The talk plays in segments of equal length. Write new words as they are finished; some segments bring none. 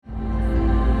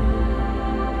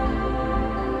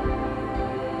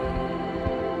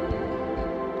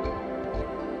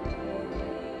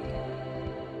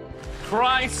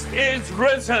Christ is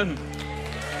risen.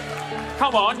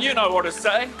 Come on, you know what to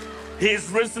say. He's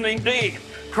risen indeed.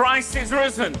 Christ is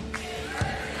risen.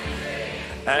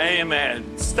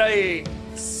 Amen. Stay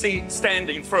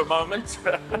standing for a moment.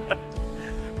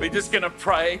 We're just going to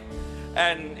pray.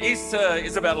 And Easter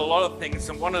is about a lot of things.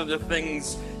 And one of the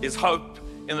things is hope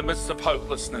in the midst of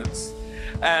hopelessness.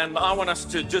 And I want us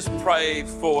to just pray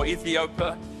for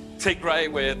Ethiopia, Tigray,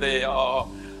 where there are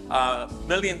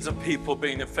millions of people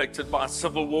being affected by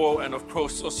civil war, and of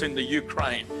course also in the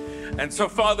Ukraine. And so,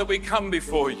 Father, we come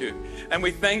before you and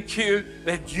we thank you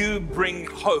that you bring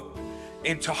hope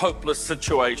into hopeless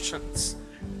situations.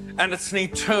 And it's an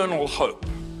eternal hope.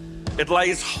 It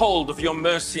lays hold of your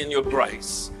mercy and your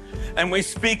grace. And we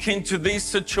speak into these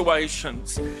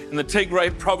situations in the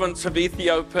Tigray province of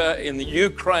Ethiopia, in the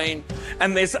Ukraine,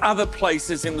 and there's other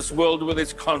places in this world where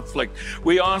there's conflict.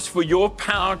 We ask for your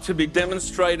power to be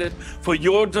demonstrated, for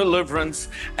your deliverance,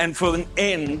 and for an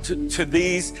end to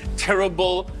these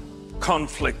terrible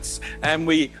conflicts. And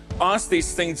we ask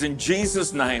these things in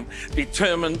Jesus' name,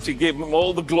 determined to give him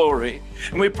all the glory.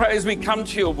 And we pray as we come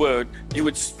to your word, you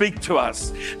would speak to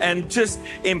us and just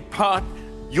impart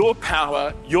your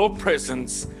power, your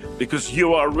presence, because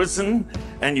you are risen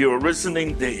and you are risen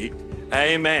indeed.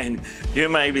 Amen. You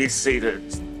may be seated.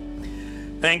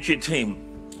 Thank you, team.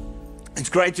 It's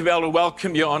great to be able to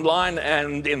welcome you online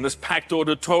and in this packed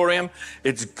auditorium.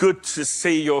 It's good to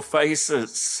see your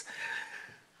faces.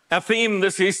 Our theme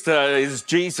this Easter is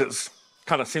Jesus.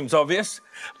 Kind of seems obvious,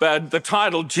 but the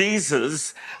title,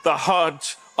 Jesus, the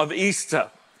Heart of Easter.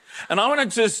 And I want to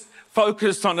just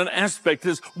focus on an aspect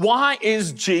is, why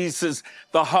is Jesus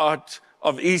the heart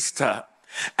of Easter?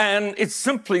 And it's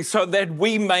simply so that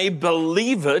we may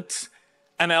believe it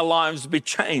and our lives be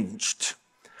changed.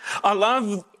 I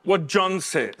love what John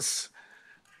says,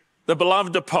 the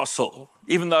beloved apostle,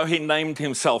 even though he named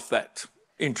himself that.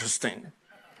 Interesting.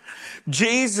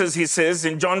 Jesus, he says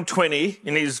in John 20,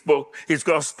 in his book, his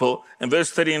gospel, in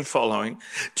verse 30 and following,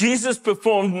 Jesus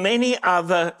performed many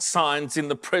other signs in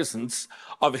the presence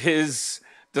of his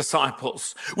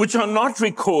disciples, which are not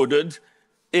recorded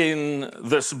in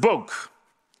this book.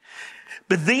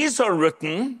 But these are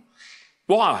written,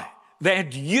 why?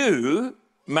 That you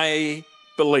may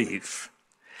believe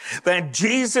that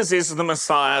Jesus is the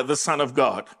Messiah, the Son of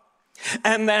God,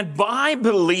 and that by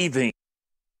believing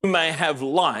you may have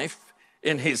life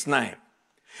in his name.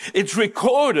 It's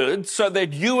recorded so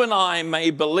that you and I may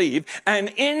believe,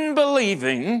 and in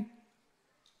believing,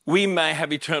 we may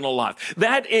have eternal life.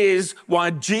 That is why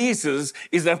Jesus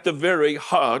is at the very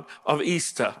heart of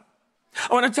Easter.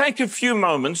 I want to take a few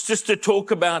moments just to talk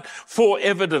about 4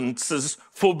 evidences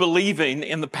for believing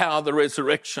in the power of the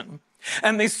resurrection.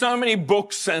 And there's so many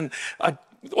books and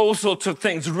all sorts of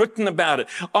things written about it,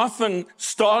 often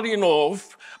starting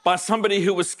off by somebody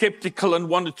who was skeptical and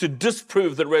wanted to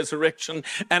disprove the resurrection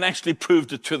and actually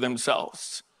proved it to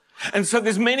themselves. And so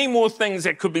there's many more things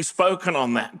that could be spoken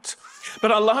on that.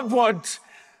 But I love what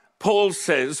Paul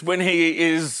says when he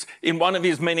is in one of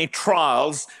his many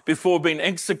trials before being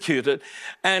executed.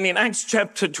 And in Acts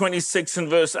chapter 26 and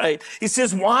verse 8, he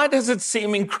says, why does it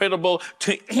seem incredible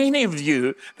to any of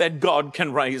you that God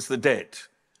can raise the dead?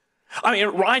 I mean,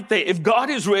 right there, if God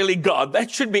is really God,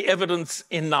 that should be evidence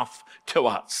enough to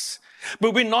us.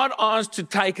 But we're not asked to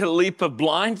take a leap of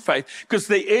blind faith, because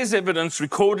there is evidence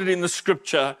recorded in the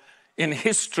scripture, in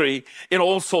history, in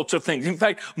all sorts of things. In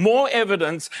fact, more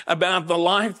evidence about the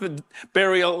life, the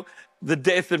burial, the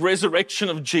death, the resurrection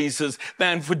of Jesus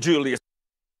than for Julius.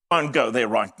 I won't go there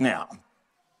right now.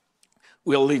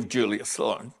 We'll leave Julius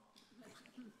alone.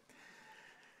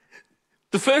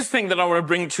 The first thing that I want to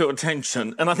bring to your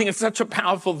attention, and I think it's such a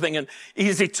powerful thing and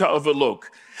easy to overlook,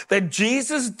 that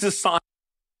Jesus' disciples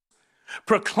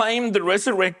proclaimed the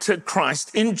resurrected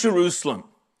Christ in Jerusalem,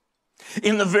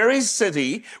 in the very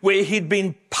city where he'd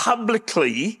been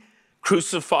publicly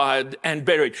crucified and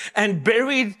buried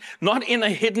not in a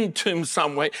hidden tomb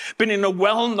somewhere, but in a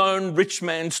well-known rich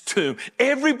man's tomb.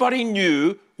 Everybody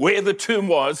knew where the tomb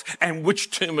was and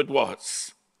which tomb it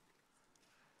was.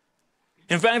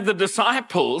 In fact, the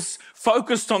disciples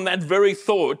focused on that very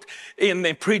thought in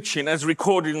their preaching as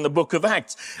recorded in the book of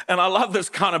Acts. And I love this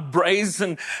kind of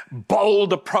brazen,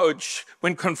 bold approach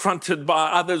when confronted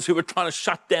by others who were trying to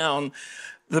shut down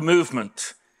the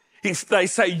movement. They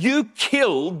say, you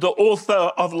killed the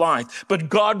author of life, but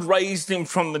God raised him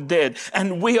from the dead,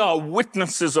 and we are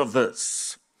witnesses of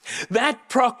this. That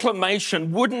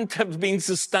proclamation wouldn't have been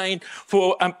sustained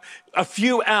for a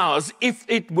few hours if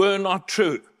it were not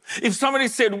true. If somebody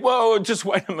said, whoa, just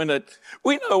wait a minute.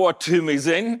 We know what tomb he's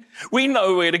in. We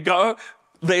know where to go.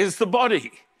 There's the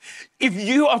body. If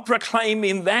you are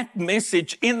proclaiming that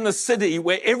message in the city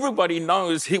where everybody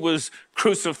knows he was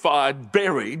crucified,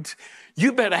 buried,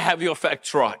 you better have your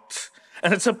facts right.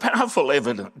 And it's a powerful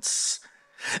evidence.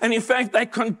 And in fact, they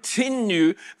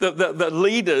continue, the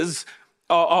leaders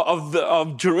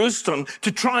of Jerusalem,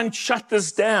 to try and shut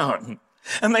this down.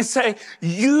 And they say,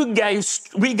 we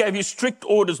gave you strict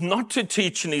orders not to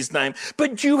teach in his name,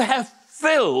 but you have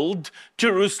filled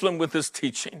Jerusalem with this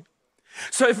teaching.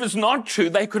 So if it's not true,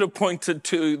 they could have pointed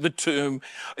to the tomb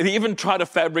and even try to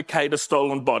fabricate a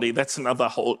stolen body. That's another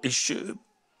whole issue.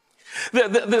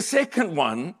 The second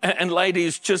one, and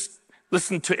ladies, just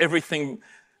listen to everything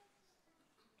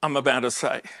I'm about to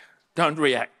say. Don't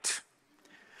react.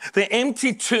 The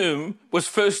empty tomb was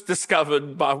first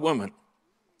discovered by women.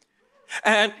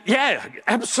 And yeah,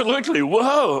 absolutely,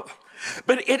 whoa.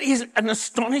 But it is an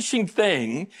astonishing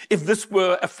thing if this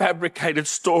were a fabricated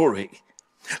story.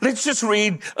 Let's just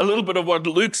read a little bit of what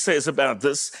Luke says about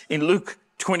this in Luke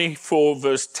 24,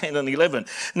 verse 10 and 11.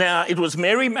 Now, it was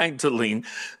Mary Magdalene,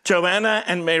 Joanna,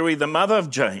 and Mary, the mother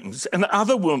of James, and the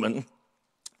other woman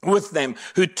with them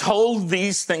who told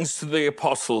these things to the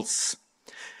apostles.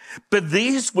 But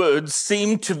these words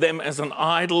seemed to them as an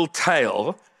idle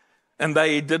tale, and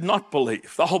they did not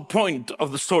believe. The whole point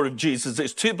of the story of Jesus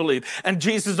is to believe, and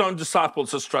Jesus' own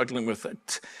disciples are struggling with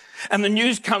it. And the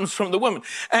news comes from the woman.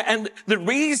 And the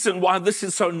reason why this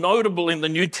is so notable in the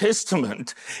New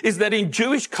Testament is that in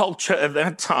Jewish culture at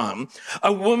that time,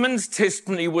 a woman's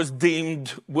testimony was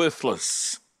deemed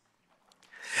worthless.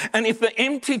 And if the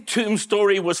empty tomb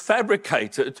story was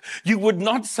fabricated, you would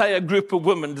not say a group of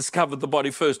women discovered the body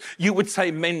first. You would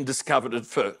say men discovered it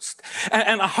first.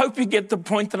 And I hope you get the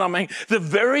point that I'm making. The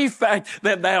very fact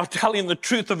that they are telling the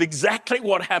truth of exactly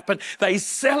what happened, they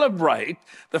celebrate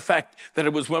the fact that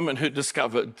it was women who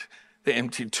discovered the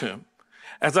empty tomb.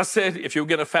 As I said, if you were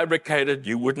going to fabricate it,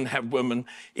 you wouldn't have women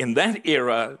in that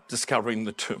era discovering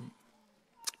the tomb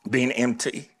being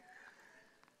empty.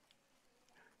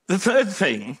 The third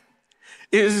thing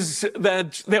is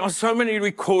that there are so many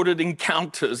recorded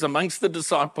encounters amongst the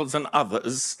disciples and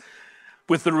others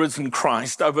with the risen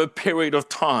Christ over a period of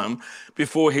time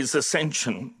before his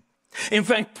ascension. In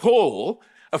fact, Paul,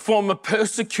 a former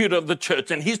persecutor of the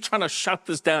church, and he's trying to shut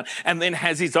this down and then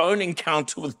has his own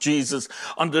encounter with Jesus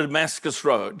on the Damascus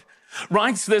Road,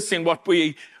 writes this in what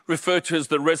we refer to as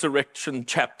the resurrection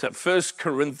chapter, 1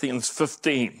 Corinthians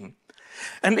 15.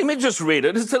 And let me just read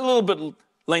it. It's a little bit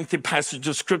lengthy passage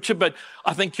of scripture, but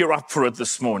I think you're up for it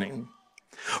this morning.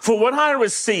 For what I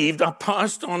received, I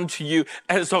passed on to you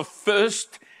as of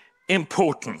first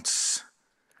importance,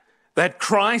 that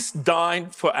Christ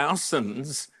died for our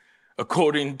sins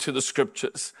according to the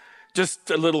scriptures.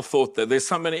 Just a little thought there. There's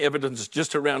so many evidences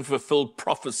just around fulfilled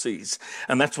prophecies,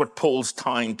 and that's what Paul's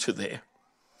tying to there.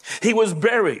 He was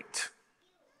buried,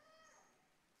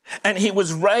 and he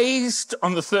was raised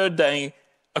on the third day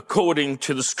according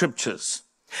to the scriptures.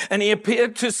 And he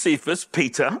appeared to Cephas,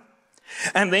 Peter,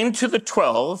 and then to the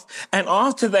 12. And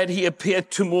after that, he appeared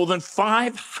to more than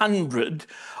 500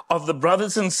 of the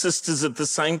brothers and sisters at the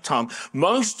same time,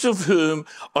 most of whom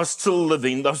are still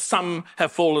living, though some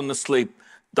have fallen asleep,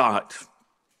 died.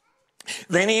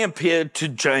 Then he appeared to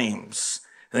James,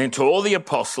 and then to all the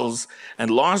apostles,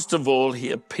 and last of all, he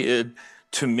appeared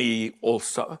to me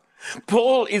also.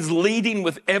 Paul is leading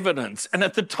with evidence, and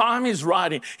at the time he's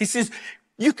writing, he says,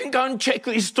 you can go and check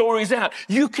these stories out.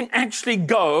 You can actually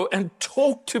go and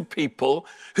talk to people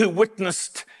who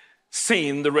witnessed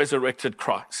seeing the resurrected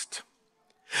Christ.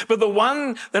 But the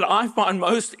one that I find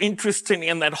most interesting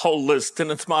in that whole list, and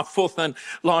it's my fourth and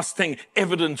last thing,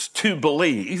 evidence to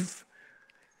believe,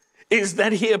 is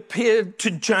that he appeared to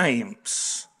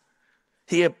James.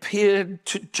 He appeared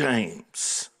to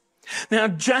James. Now,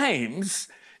 James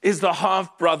is the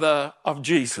half-brother of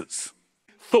Jesus.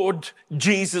 Thought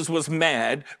Jesus was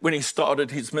mad when he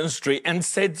started his ministry and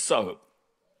said so.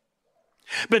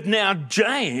 But now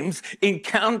James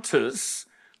encounters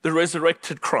the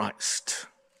resurrected Christ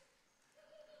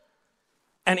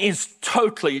and is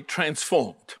totally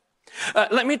transformed.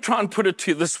 Let me try and put it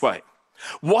to you this way.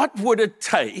 What would it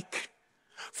take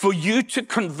for you to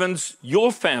convince your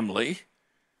family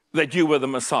that you were the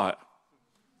Messiah?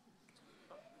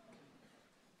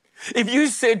 If you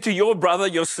said to your brother,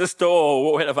 your sister,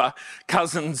 or whatever,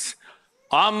 cousins,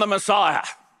 I'm the Messiah,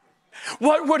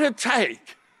 what would it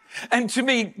take? And to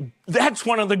me, that's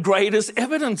one of the greatest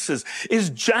evidences,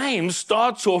 is James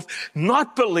starts off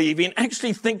not believing,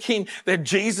 actually thinking that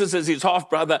Jesus as his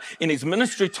half-brother in his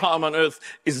ministry time on earth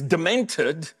is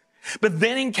demented. but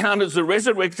then encounters the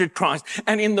resurrected Christ.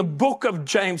 And in the book of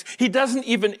James, he doesn't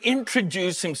even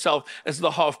introduce himself as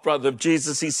the half-brother of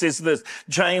Jesus. He says this,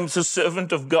 James, a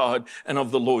servant of God and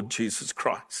of the Lord Jesus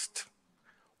Christ.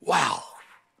 Wow.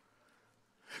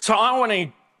 So I want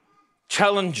to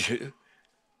challenge you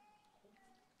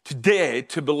to dare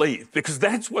to believe, because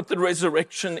that's what the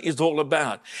resurrection is all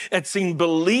about. It's in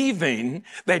believing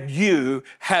that you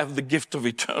have the gift of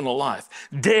eternal life.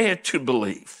 Dare to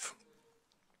believe.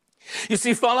 You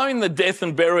see, following the death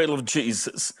and burial of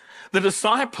Jesus, the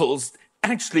disciples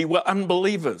actually were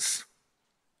unbelievers.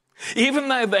 Even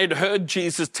though they'd heard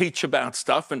Jesus teach about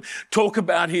stuff and talk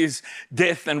about his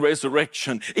death and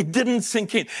resurrection, it didn't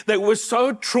sink in. They were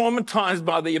so traumatized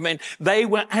by the event, they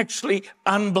were actually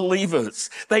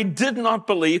unbelievers. They did not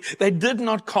believe, they did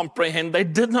not comprehend, they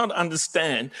did not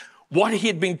understand what he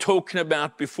had been talking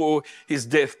about before his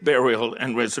death, burial,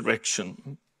 and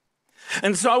resurrection.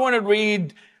 And so I want to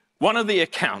read one of the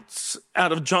accounts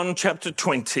out of John chapter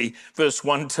 20, verse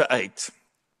 1 to 8.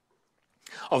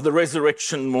 Of the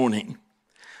resurrection morning.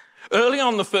 Early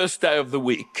on the first day of the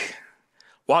week,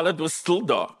 while it was still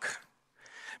dark,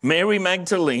 Mary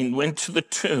Magdalene went to the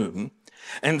tomb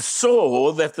and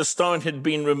saw that the stone had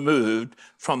been removed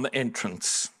from the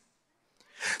entrance.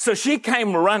 So she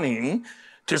came running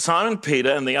to Simon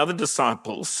Peter and the other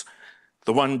disciples,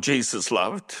 the one Jesus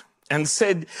loved, and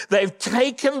said, they've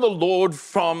taken the Lord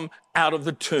from out of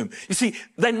the tomb. You see,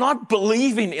 they're not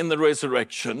believing in the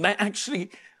resurrection. They're actually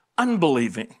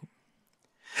unbelieving.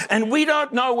 And we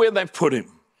don't know where they've put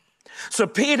him. So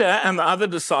Peter and the other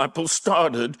disciple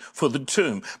started for the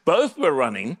tomb. Both were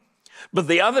running, but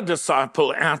the other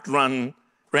disciple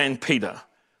ran Peter.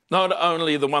 Not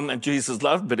only the one that Jesus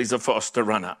loved, but he's a faster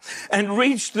runner. And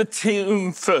reached the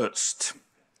tomb first.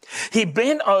 He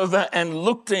bent over and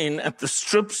looked in at the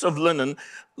strips of linen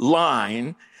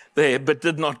lying there, but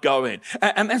did not go in.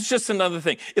 And that's just another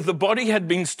thing. If the body had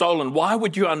been stolen, why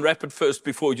would you unwrap it first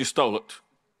before you stole it?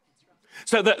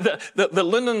 So the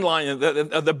linen lining,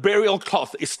 the burial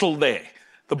cloth is still there.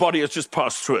 The body has just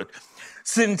passed through it.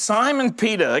 Since Simon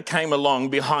Peter came along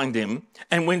behind him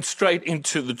and went straight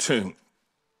into the tomb,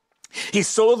 he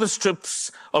saw the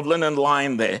strips of linen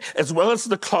lying there, as well as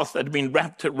the cloth that had been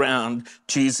wrapped around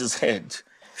Jesus' head.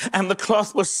 And the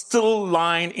cloth was still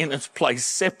lying in its place,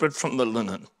 separate from the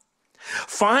linen.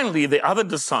 Finally, the other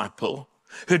disciple,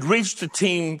 who'd reached the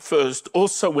tomb first,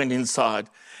 also went inside,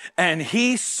 and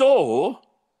he saw,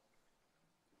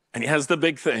 and he has the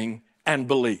big thing, and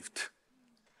believed.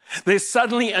 There's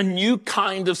suddenly a new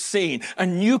kind of seeing, a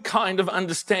new kind of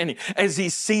understanding as he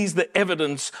sees the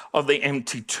evidence of the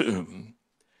empty tomb.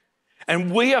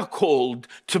 And we are called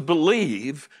to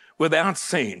believe without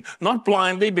seeing, not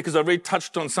blindly, because I've already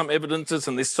touched on some evidences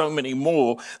and there's so many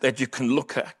more that you can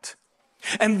look at.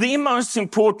 And the most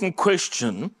important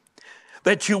question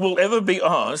that you will ever be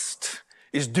asked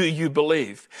is, do you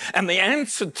believe? And the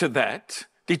answer to that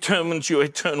determines your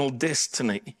eternal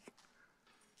destiny.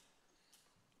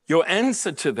 Your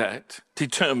answer to that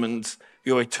determines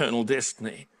your eternal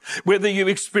destiny. Whether you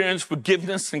experience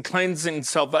forgiveness and cleansing and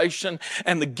salvation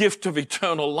and the gift of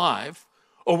eternal life,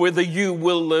 or whether you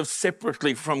will live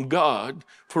separately from God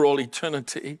for all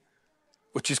eternity,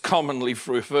 which is commonly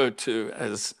referred to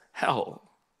as hell.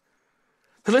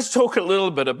 So let's talk a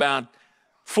little bit about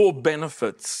 4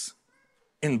 benefits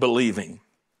in believing.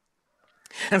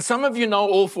 And some of you know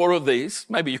all 4 of these.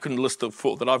 Maybe you can list the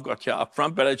 4 that I've got here up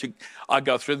front, but as I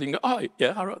go through them, you go, oh,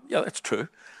 yeah, that's true.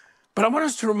 But I want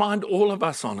us to remind all of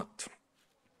us on it.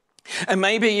 And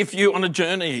maybe if you're on a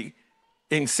journey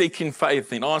in seeking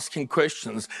faith, in asking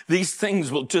questions, these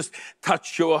things will just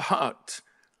touch your heart.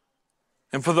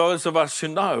 And for those of us who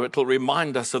know, it'll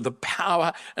remind us of the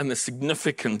power and the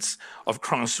significance of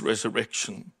Christ's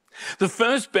resurrection. The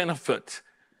first benefit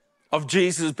of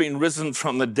Jesus being risen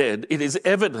from the dead, it is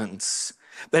evidence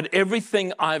that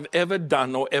everything I've ever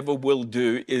done or ever will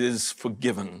do is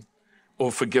forgiven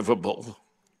or forgivable.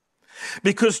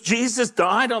 Because Jesus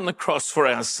died on the cross for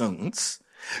our sins,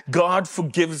 God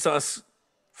forgives us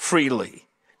freely,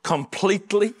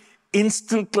 completely,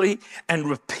 instantly, and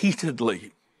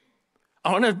repeatedly.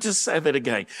 I want to just say that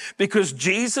again. Because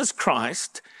Jesus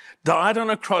Christ died on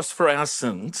a cross for our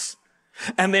sins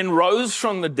and then rose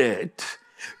from the dead,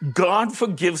 God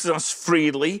forgives us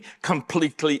freely,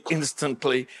 completely,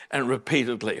 instantly, and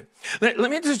repeatedly. Let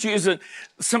me just use a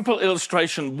simple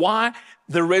illustration why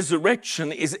the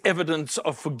resurrection is evidence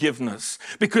of forgiveness.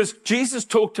 Because Jesus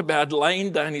talked about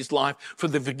laying down his life for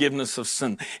the forgiveness of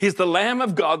sin. He's the Lamb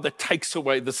of God that takes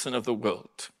away the sin of the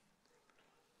world.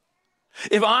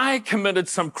 If I committed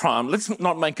some crime, let's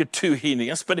not make it too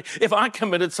heinous, but if I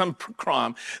committed some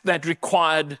crime that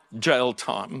required jail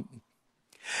time,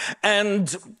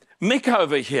 and Mick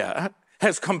over here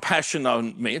has compassion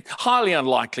on me, highly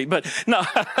unlikely, but no,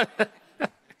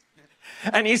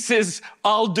 and he says,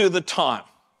 I'll do the time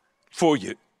for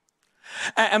you.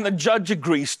 And the judge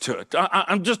agrees to it.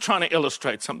 I'm just trying to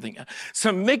illustrate something.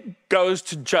 So Mick goes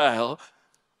to jail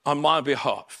on my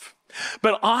behalf,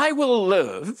 but I will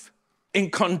live in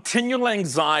continual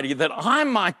anxiety that I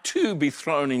might too be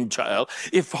thrown in jail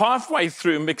if halfway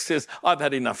through Mick says, I've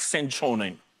had enough, send Sean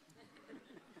in.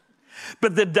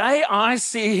 But the day I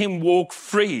see him walk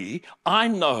free, I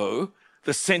know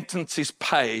the sentence is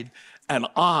paid and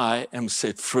I am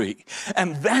set free.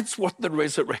 And that's what the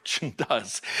resurrection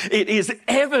does. It is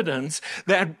evidence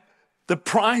that the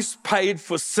price paid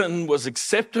for sin was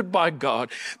accepted by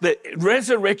God. The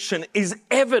resurrection is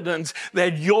evidence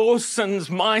that your sins,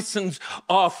 my sins,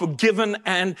 are forgiven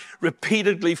and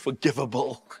repeatedly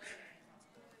forgivable.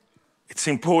 It's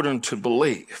important to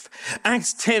believe.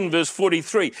 Acts 10 verse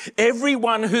 43,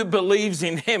 everyone who believes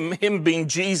in him being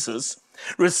Jesus,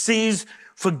 receives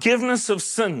forgiveness of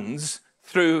sins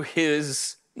through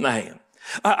his name.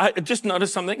 I just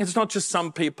noticed something. It's not just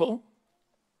some people.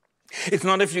 It's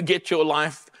not if you get your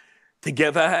life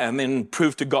together and then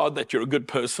prove to God that you're a good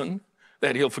person,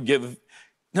 that he'll forgive.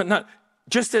 No,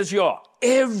 just as you are.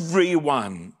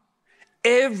 Everyone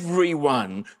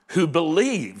who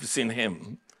believes in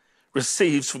him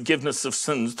receives forgiveness of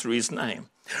sins through his name.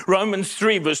 Romans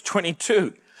 3 verse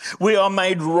 22, we are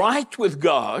made right with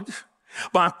God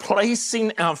by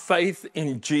placing our faith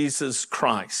in Jesus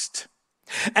Christ.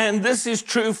 And this is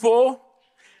true for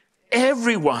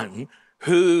everyone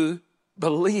who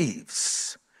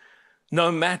believes,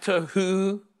 no matter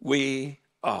who we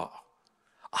are.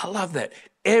 I love that.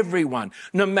 Everyone,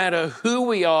 no matter who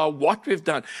we are, what we've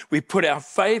done, we put our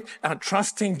faith, our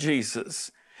trust in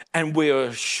Jesus, and we are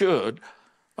assured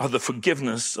of the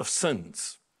forgiveness of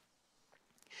sins.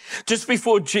 Just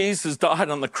before Jesus died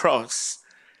on the cross,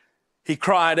 he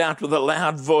cried out with a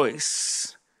loud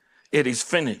voice, it is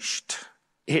finished.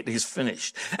 It is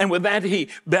finished. And with that, he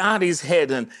bowed his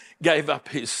head and gave up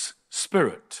his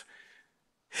spirit.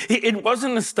 It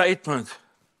wasn't a statement,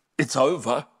 it's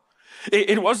over.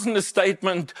 It wasn't a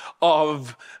statement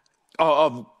of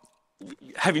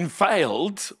having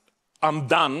failed, I'm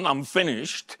done, I'm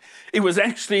finished. It was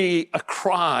actually a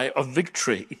cry of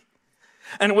victory.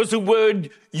 And it was a word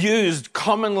used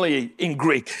commonly in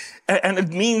Greek. And it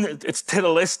means, it's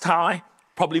tetelestai,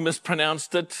 probably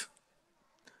mispronounced it.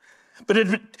 But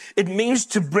it means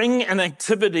to bring an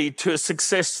activity to a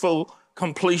successful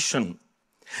completion,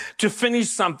 to finish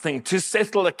something, to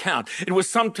settle account. It was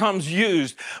sometimes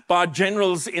used by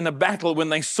generals in a battle when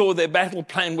they saw their battle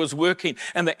plan was working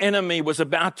and the enemy was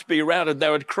about to be routed. They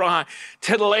would cry,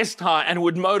 tetelestai, and it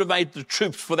would motivate the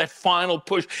troops for that final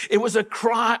push. It was a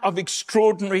cry of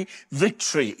extraordinary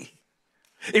victory.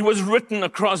 It was written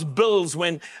across bills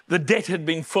when the debt had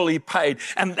been fully paid.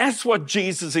 And that's what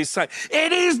Jesus is saying.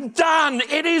 It is done.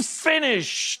 It is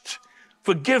finished.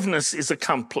 Forgiveness is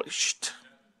accomplished.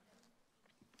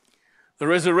 The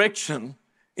resurrection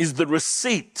is the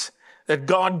receipt that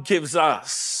God gives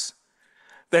us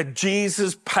that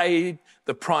Jesus paid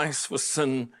the price for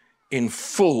sin in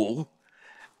full,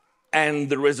 and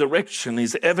the resurrection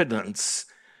is evidence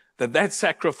that that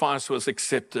sacrifice was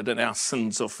accepted and our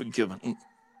sins are forgiven.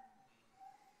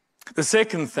 The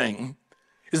second thing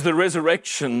is the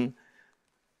resurrection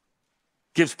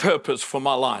gives purpose for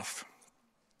my life.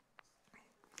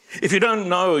 If you don't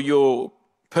know your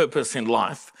purpose in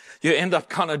life, you end up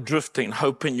kind of drifting,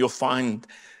 hoping you'll find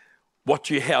what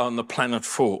you're here on the planet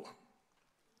for.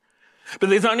 But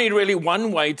there's only really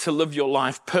one way to live your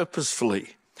life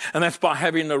purposefully, and that's by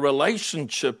having a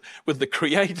relationship with the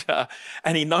Creator,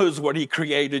 and He knows what He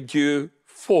created you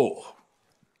for.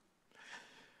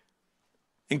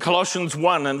 In Colossians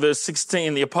 1 and verse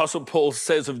 16, the Apostle Paul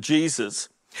says of Jesus,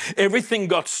 everything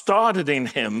got started in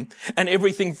Him and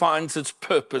everything finds its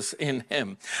purpose in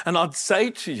Him. And I'd say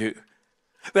to you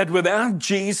that without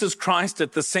Jesus Christ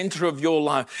at the center of your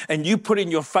life and you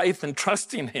putting your faith and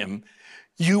trust in Him,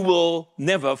 you will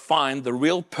never find the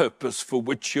real purpose for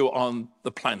which you're on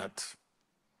the planet,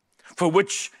 for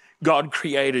which God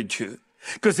created you.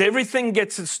 Because everything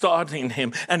gets its start in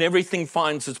Him and everything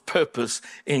finds its purpose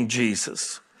in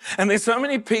Jesus. And there's so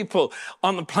many people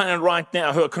on the planet right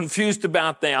now who are confused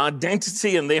about their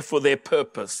identity and therefore their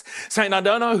purpose, saying, I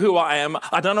don't know who I am.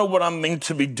 I don't know what I'm meant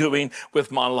to be doing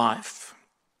with my life.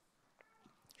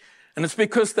 And it's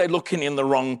because they're looking in the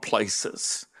wrong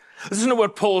places. Listen to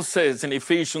what Paul says in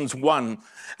Ephesians 1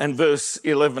 and verse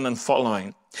 11 and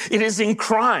following. It is in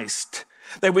Christ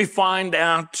that we find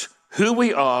out who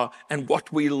we are and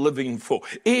what we're living for.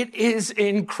 It is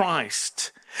in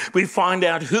Christ we find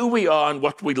out who we are and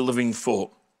what we're living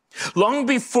for. Long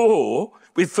before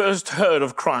we first heard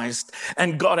of Christ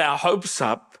and got our hopes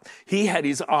up, he had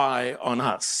his eye on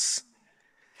us,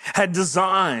 had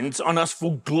designs on us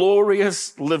for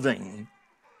glorious living.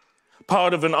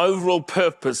 Part of an overall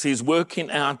purpose he's working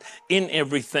out in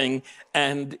everything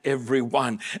and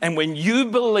everyone. And when you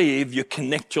believe, you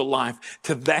connect your life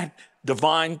to that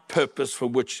divine purpose for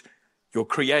which your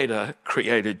Creator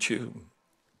created you.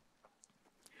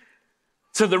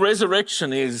 So the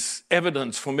resurrection is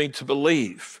evidence for me to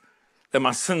believe that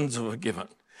my sins are forgiven.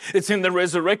 It's in the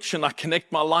resurrection I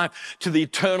connect my life to the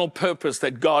eternal purpose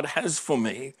that God has for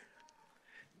me.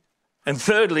 And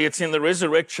thirdly, it's in the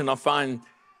resurrection I find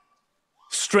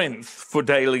strength for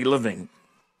daily living.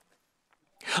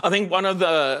 I think one of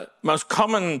the most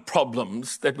common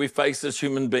problems that we face as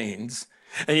human beings,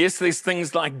 and yes, there's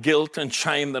things like guilt and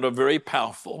shame that are very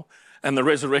powerful, and the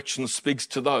resurrection speaks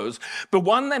to those. But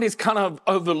one that is kind of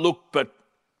overlooked but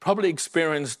probably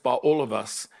experienced by all of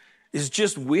us is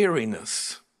just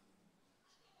weariness.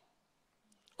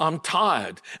 I'm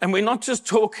tired. And we're not just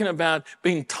talking about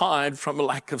being tired from a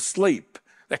lack of sleep.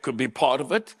 That could be part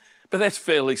of it, but that's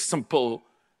fairly simple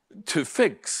to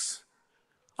fix.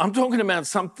 I'm talking about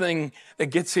something that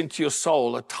gets into your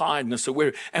soul, a tiredness, a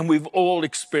weary, and we've all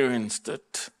experienced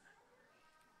it.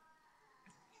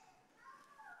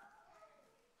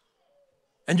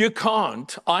 And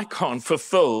I can't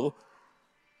fulfill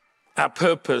our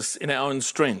purpose in our own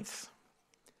strength.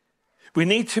 We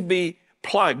need to be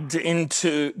plugged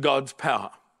into God's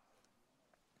power.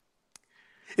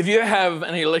 If you have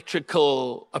an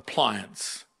electrical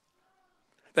appliance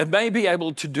that may be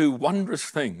able to do wondrous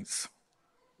things,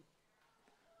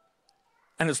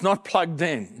 and it's not plugged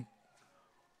in,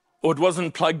 or it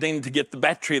wasn't plugged in to get the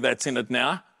battery that's in it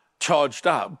now charged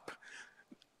up,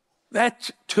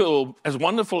 that tool, as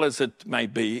wonderful as it may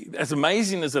be, as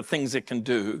amazing as the things it can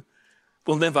do,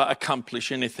 will never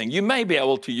accomplish anything. You may be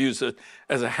able to use it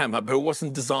as a hammer, but it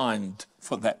wasn't designed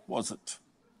for that, was it?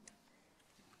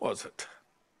 Was it?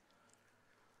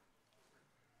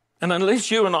 And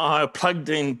unless you and I are plugged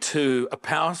into a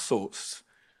power source,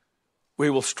 we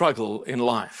will struggle in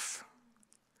life.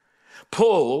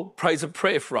 Paul prays a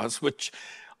prayer for us, which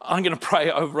I'm going to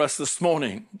pray over us this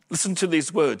morning. Listen to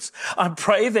these words. I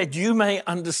pray that you may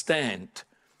understand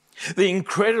the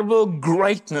incredible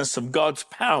greatness of God's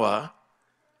power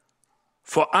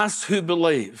for us who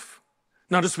believe.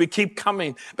 Notice we keep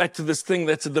coming back to this thing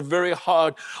that's at the very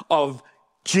heart of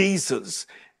Jesus.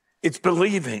 It's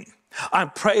believing. I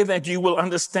pray that you will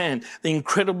understand the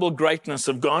incredible greatness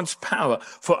of God's power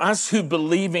for us who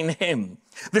believe in him.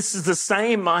 This is the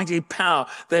same mighty power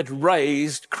that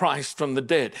raised Christ from the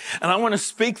dead. And I want to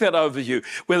speak that over you,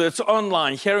 whether it's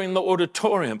online, here in the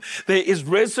auditorium. There is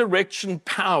resurrection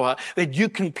power that you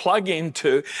can plug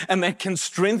into and that can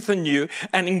strengthen you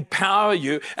and empower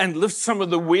you and lift some of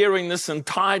the weariness and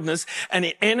tiredness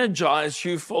and energize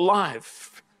you for life.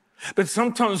 But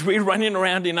sometimes we're running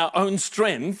around in our own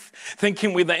strength,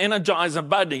 thinking we're the Energizer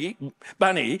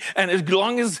bunny, and as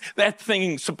long as that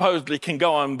thing supposedly can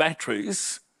go on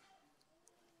batteries,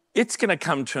 it's going to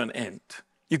come to an end.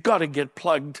 You've got to get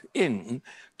plugged in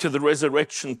to the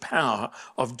resurrection power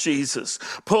of Jesus.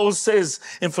 Paul says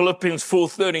in Philippians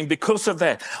 4:13, because of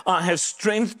that, I have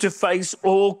strength to face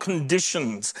all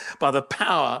conditions by the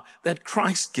power that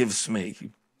Christ gives me.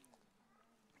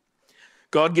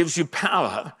 God gives you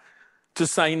power to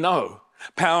say no,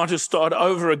 power to start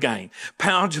over again,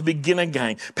 power to begin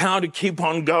again, power to keep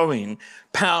on going,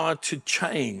 power to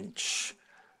change.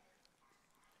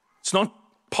 It's not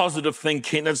positive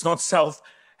thinking, it's not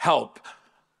self-help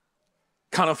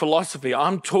kind of philosophy.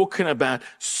 I'm talking about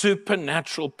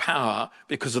supernatural power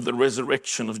because of the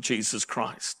resurrection of Jesus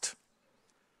Christ.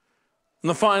 And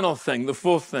the final thing, the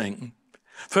fourth thing,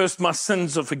 first, my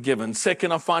sins are forgiven.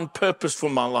 Second, I find purpose for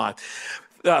my life.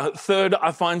 Third,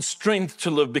 I find strength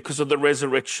to live because of the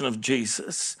resurrection of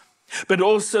Jesus. But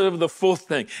also the fourth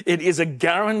thing, it is a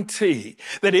guarantee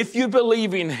that if you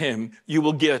believe in him, you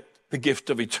will get the gift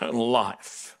of eternal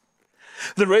life.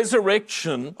 The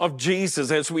resurrection of Jesus,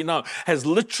 as we know, has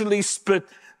literally split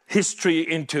history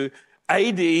into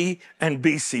AD and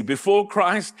BC, before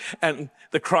Christ and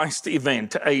the Christ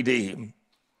event, AD.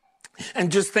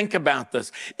 And just think about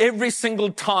this. Every single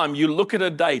time you look at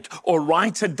a date or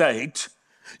write a date,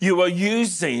 you are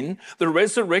using the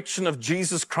resurrection of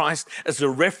Jesus Christ as a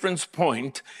reference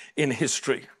point in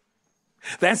history.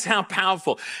 That's how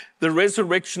powerful. The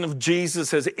resurrection of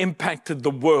Jesus has impacted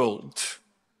the world.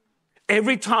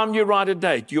 Every time you write a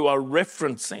date, you are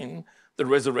referencing the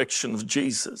resurrection of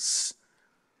Jesus.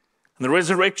 And the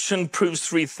resurrection proves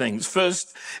three things.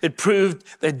 First, it proved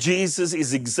that Jesus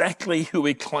is exactly who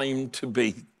he claimed to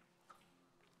be.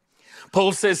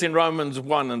 Paul says in Romans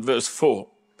 1 and verse 4,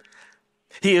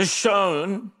 he was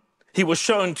shown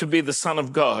to be the Son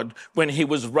of God when he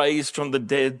was raised from the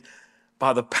dead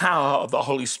by the power of the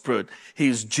Holy Spirit. He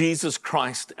is Jesus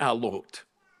Christ our Lord.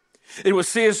 It was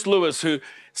C.S. Lewis who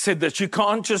said that you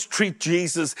can't just treat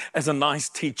Jesus as a nice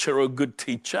teacher or a good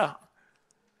teacher,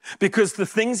 because the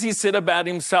things he said about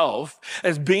himself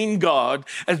as being God,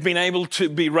 as being able to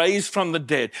be raised from the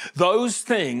dead, those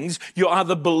things, you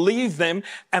either believe them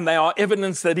and they are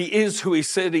evidence that he is who he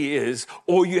said he is,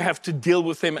 or you have to deal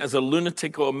with him as a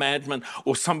lunatic or a madman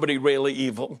or somebody really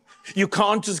evil. You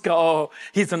can't just go, oh,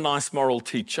 he's a nice moral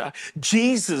teacher.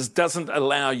 Jesus doesn't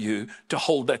allow you to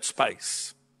hold that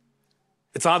space.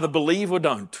 It's either believe or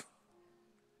don't.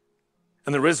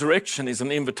 And the resurrection is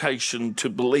an invitation to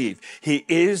believe. He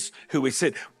is who he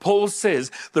said. Paul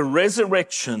says the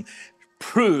resurrection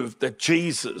proved that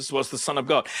Jesus was the Son of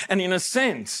God. And in a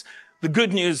sense, the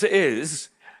good news is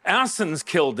our sins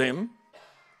killed him.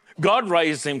 God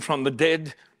raised him from the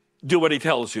dead. Do what he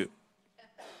tells you.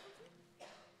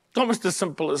 It's almost as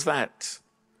simple as that.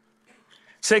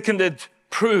 Second, it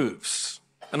proves,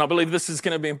 and I believe this is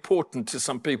going to be important to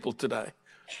some people today,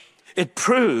 it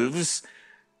proves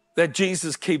that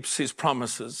Jesus keeps his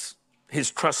promises. He's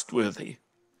trustworthy.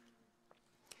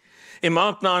 In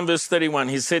Mark 9, verse 31,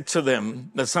 he said to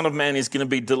them, the Son of Man is going to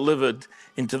be delivered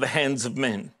into the hands of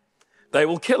men. They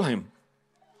will kill him,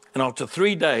 and after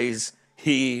 3 days,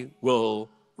 he will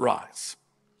rise.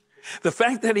 The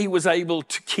fact that he was able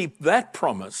to keep that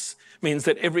promise means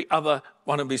that every other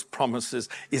one of his promises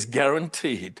is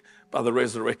guaranteed by the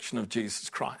resurrection of Jesus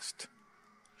Christ.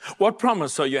 What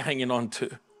promise are you hanging on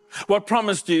to? What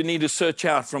promise do you need to search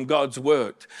out from God's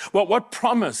word? What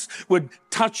promise would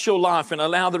touch your life and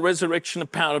allow the resurrection of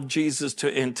power of Jesus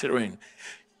to enter in?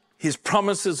 His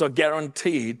promises are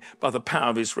guaranteed by the power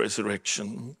of his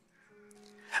resurrection.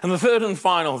 And the third and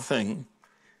final thing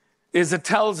is it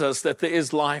tells us that there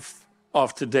is life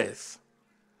after death.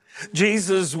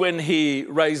 Jesus, when he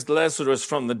raised Lazarus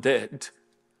from the dead,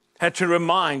 had to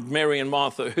remind Mary and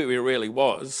Martha who he really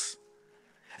was.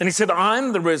 And he said,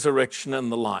 I'm the resurrection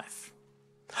and the life.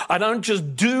 I don't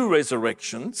just do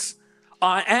resurrections.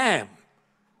 I am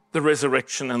the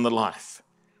resurrection and the life.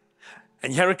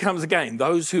 And here it comes again,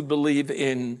 those who believe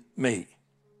in me.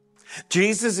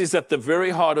 Jesus is at the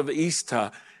very heart of Easter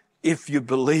if you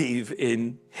believe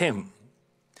in him.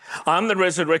 I'm the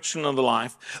resurrection and the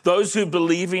life. Those who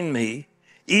believe in me,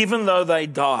 even though they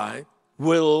die,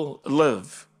 will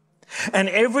live. And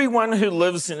everyone who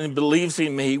lives and believes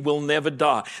in me will never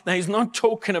die. Now, he's not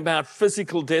talking about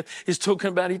physical death. He's talking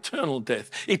about eternal death,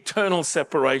 eternal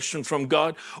separation from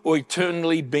God, or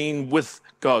eternally being with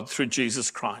God through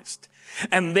Jesus Christ.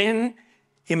 And then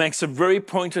he makes a very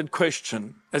pointed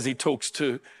question as he talks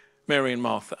to Mary and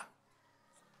Martha,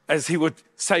 as he would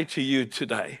say to you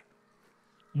today,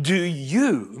 do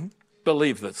you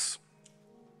believe this?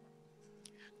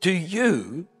 Do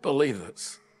you believe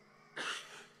this?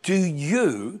 Do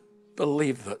you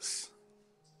believe this?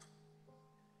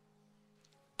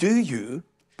 Do you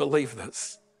believe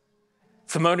this?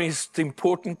 It's the most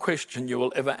important question you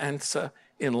will ever answer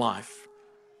in life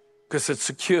because it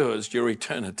secures your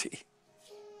eternity.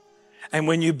 And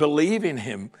when you believe in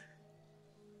him,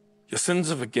 your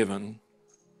sins are forgiven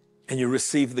and you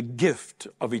receive the gift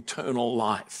of eternal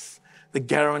life, the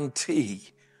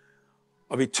guarantee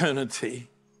of eternity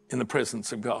in the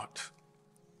presence of God.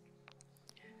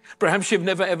 Perhaps you've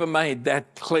never ever made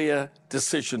that clear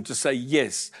decision to say,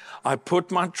 yes, I put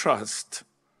my trust,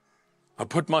 I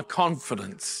put my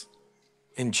confidence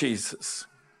in Jesus.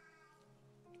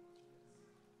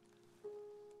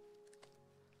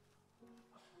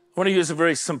 I want to use a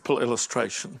very simple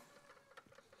illustration.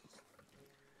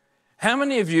 How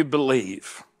many of you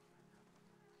believe,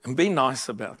 and be nice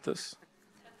about this,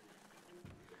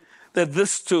 that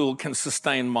this stool can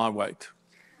sustain my weight?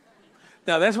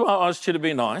 Now, that's why I asked you to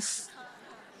be nice.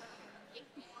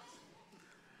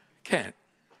 Can.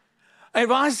 If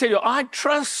I said, I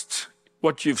trust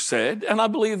what you've said, and I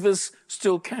believe this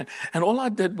still can. And all I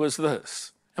did was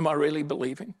this. Am I really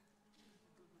believing?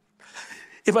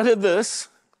 If I did this,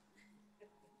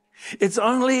 it's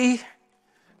only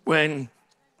when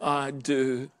I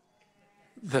do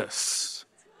this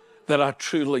that I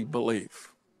truly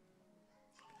believe.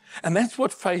 And that's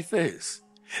what faith is.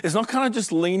 It's not kind of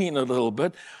just leaning a little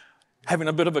bit. having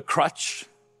a bit of a crutch,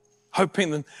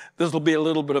 hoping that this will be a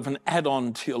little bit of an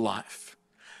add-on to your life.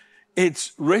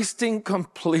 It's resting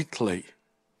completely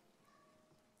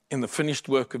in the finished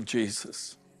work of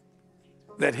Jesus,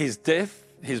 that his death,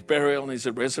 his burial, and his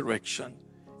resurrection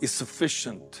is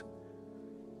sufficient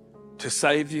to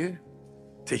save you,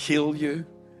 to heal you,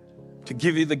 to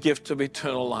give you the gift of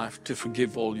eternal life, to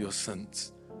forgive all your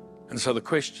sins. And so the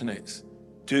question is,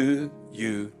 do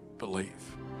you believe?